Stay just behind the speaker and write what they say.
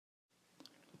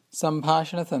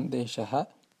सम्भाषणसन्देशः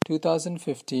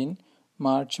 2015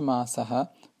 मार्च् मासः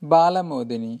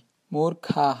बालमोदिनी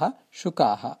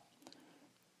मूर्खाः-शुकाः।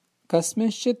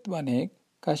 कस्मिंश्चित् वने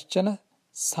कश्चन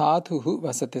साधुः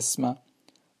वसति स्म।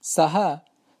 सः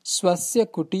स्वस्य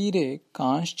कुटीरे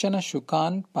कांश्चन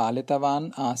शुकान्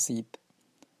पालितवान् आसीत्।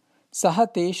 सः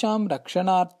तेषां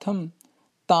रक्षणार्थं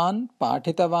तान्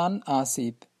पाठितवान्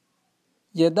आसीत्।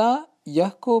 यदा यः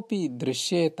कोऽपि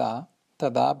दृश्येत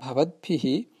तदा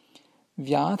भवद्भिः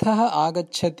व्याधः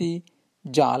आगच्छति,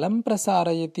 जालं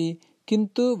प्रसारयति,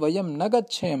 किन्तु वयं न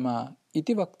गच्छेम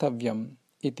इति वक्तव्यम्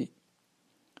इति।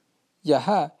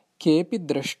 यः केऽपि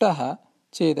दृष्टः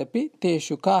चेदपि ते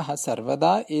शुकाः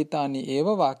सर्वदा एतानि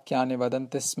एव वाक्यानि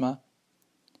वदन्ति स्म।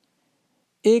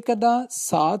 एकदा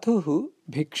साधुः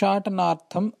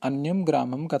भिक्षाटनार्थम् अन्यं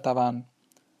ग्रामं गतवान्।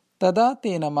 तदा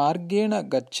तेन मार्गेण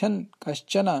गच्छन्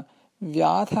कश्चन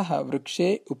व्याधः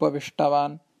वृक्षे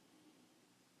उपविष्टवान्।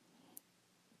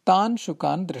 तान्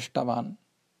शुकान् दृष्टवान्।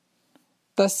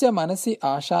 तस्य मनसि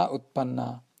आशा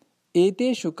उत्पन्ना,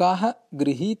 एते शुकाः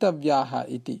गृहीतव्याः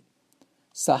इति।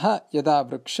 सः यदा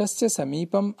वृक्षस्य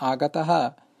समीपम्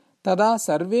आगतः तदा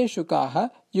सर्वे शुकाः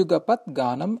युगपत्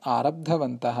गानम्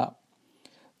आरब्धवन्तः।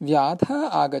 व्याधः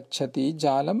आगच्छति,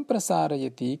 जालं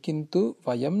प्रसारयति, किन्तु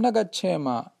वयं न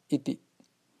गच्छेम इति।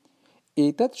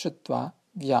 एतत् श्रुत्वा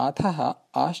व्याधः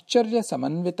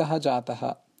आश्चर्यसमन्वितः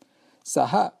जातः।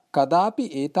 सः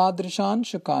कदापि एतादृशान्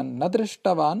शुकान् न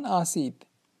दृष्टवान् आसीत्।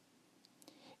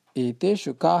 एते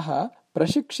शुकाः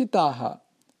प्रशिक्षिताः,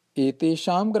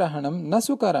 एतेषां ग्रहणं न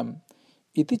सुकरम्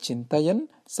इति चिन्तयन्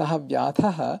सः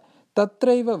व्याधः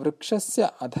तत्रैव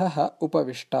वृक्षस्य अधः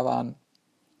उपविष्टवान्।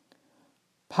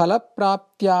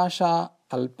 फलप्राप्त्याशा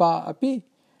अल्पा अपि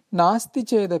नास्ति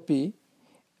चेदपि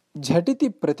झटिति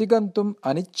प्रतिगन्तुम्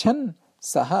अनिच्छन्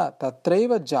सः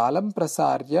तत्रैव जालं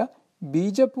प्रसार्य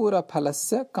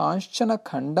बीजपूरफलस्य कांश्चन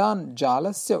खण्डान्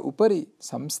जालस्य उपरि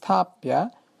संस्थाप्य,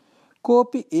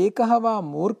 कोऽपि एकः वा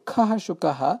मूर्खः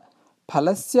शुकः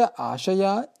फलस्य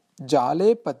आशया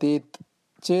जाले पतेत्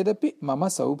चेदपि मम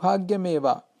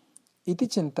सौभाग्यमेव इति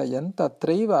चिन्तयन्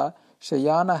तत्रैव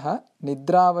शयानः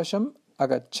निद्रावशम्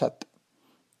अगच्छत्।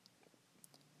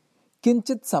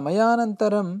 किञ्चित्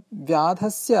समयानन्तरं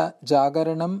व्याधस्य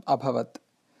जागरणम् अभवत्।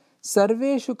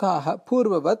 सर्वे शुकाः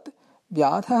पूर्ववत्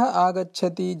व्याधः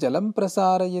आगच्छति,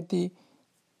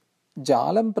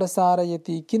 जालं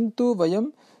प्रसारयति, किन्तु वयं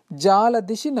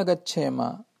जालदिशि न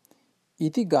गच्छेम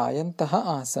इति गायन्तः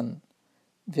आसन्।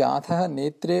 व्याधः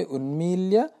नेत्रे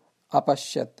उन्मील्य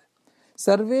अपश्यत्।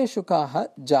 सर्वे शुकाः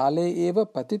जाले एव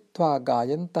पतित्वा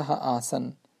गायन्तः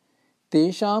आसन्।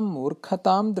 तेषां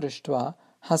मूर्खतां दृष्ट्वा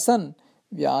हसन्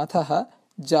व्याधः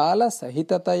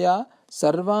जालसहिततया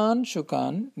सर्वान्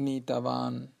शुकान्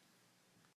नीतवान्।